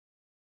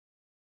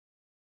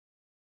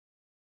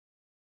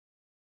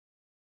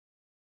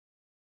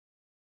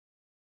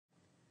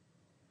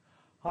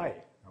Hi,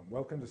 and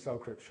welcome to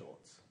Cellcrypt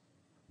Shorts.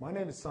 My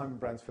name is Simon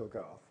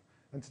Bransfield-Garth,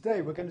 and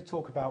today we're going to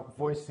talk about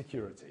voice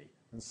security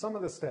and some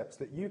of the steps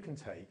that you can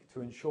take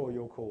to ensure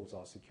your calls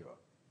are secure.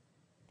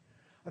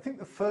 I think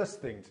the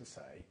first thing to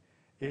say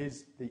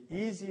is the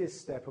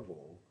easiest step of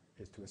all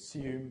is to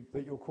assume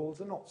that your calls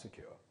are not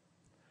secure.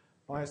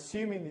 By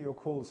assuming that your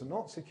calls are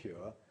not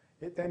secure,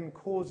 it then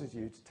causes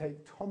you to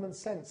take common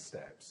sense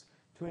steps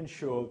to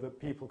ensure that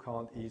people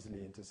can't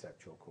easily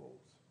intercept your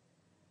calls.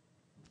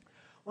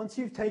 Once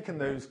you've taken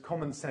those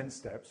common sense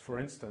steps, for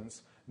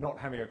instance, not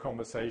having a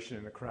conversation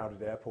in a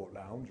crowded airport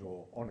lounge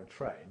or on a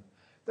train,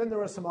 then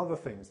there are some other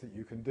things that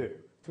you can do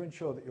to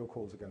ensure that your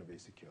calls are going to be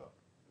secure.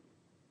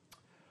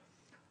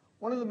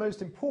 One of the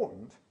most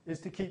important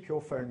is to keep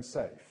your phone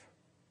safe.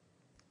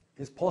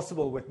 It's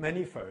possible with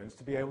many phones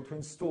to be able to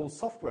install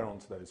software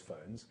onto those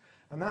phones,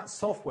 and that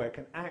software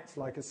can act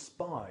like a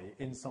spy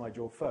inside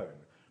your phone,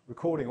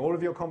 recording all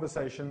of your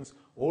conversations,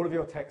 all of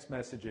your text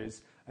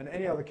messages, and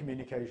any other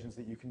communications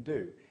that you can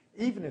do,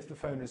 even if the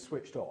phone is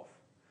switched off.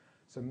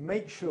 So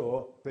make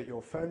sure that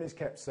your phone is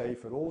kept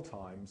safe at all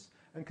times,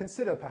 and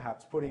consider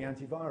perhaps putting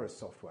antivirus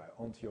software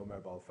onto your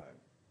mobile phone.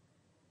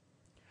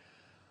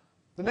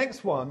 The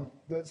next one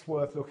that's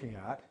worth looking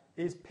at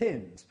is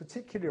PINs,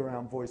 particularly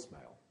around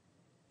voicemail.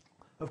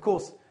 Of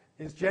course,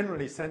 it's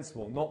generally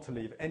sensible not to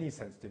leave any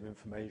sensitive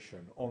information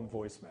on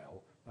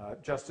voicemail,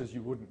 just as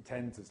you wouldn't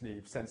tend to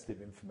leave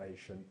sensitive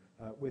information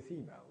with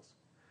emails.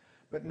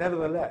 But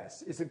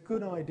nevertheless, it's a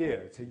good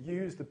idea to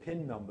use the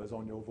PIN numbers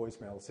on your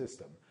voicemail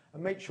system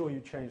and make sure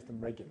you change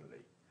them regularly.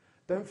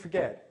 Don't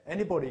forget,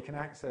 anybody can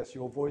access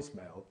your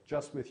voicemail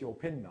just with your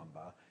PIN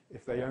number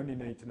if they only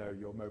need to know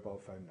your mobile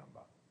phone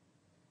number.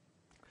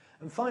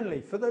 And finally,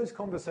 for those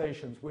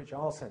conversations which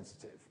are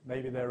sensitive,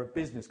 maybe they're a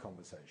business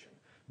conversation,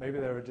 maybe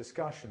they're a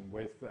discussion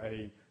with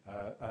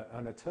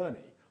an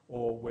attorney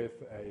or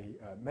with a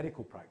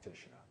medical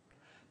practitioner,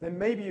 then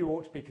maybe you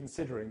ought to be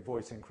considering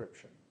voice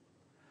encryption.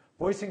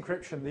 Voice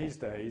encryption these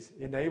days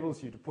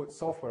enables you to put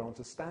software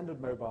onto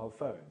standard mobile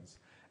phones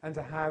and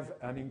to have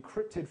an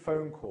encrypted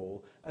phone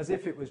call as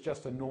if it was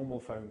just a normal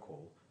phone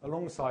call,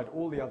 alongside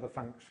all the other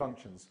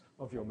functions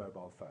of your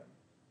mobile phone.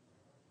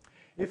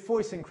 If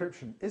voice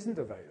encryption isn't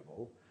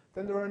available,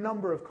 then there are a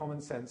number of common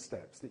sense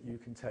steps that you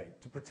can take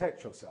to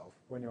protect yourself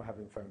when you're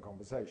having phone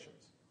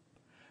conversations.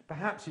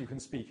 Perhaps you can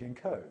speak in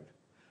code.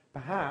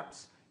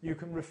 Perhaps you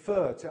can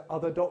refer to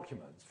other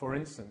documents. For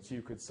instance,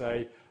 you could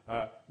say,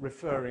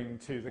 referring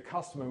to the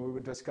customer we were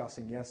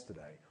discussing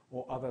yesterday,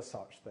 or other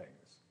such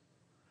things.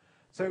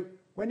 So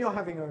when you're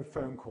having a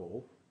phone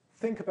call,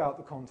 think about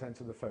the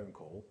content of the phone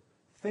call,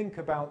 think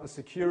about the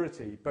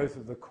security both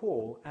of the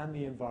call and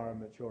the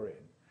environment you're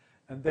in,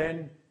 and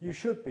then you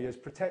should be as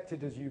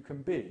protected as you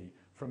can be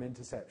from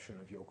interception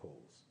of your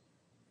calls.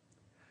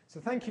 So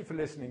thank you for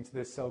listening to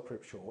this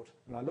Cellcrypt short,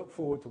 and I look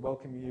forward to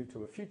welcoming you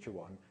to a future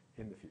one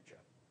in the future.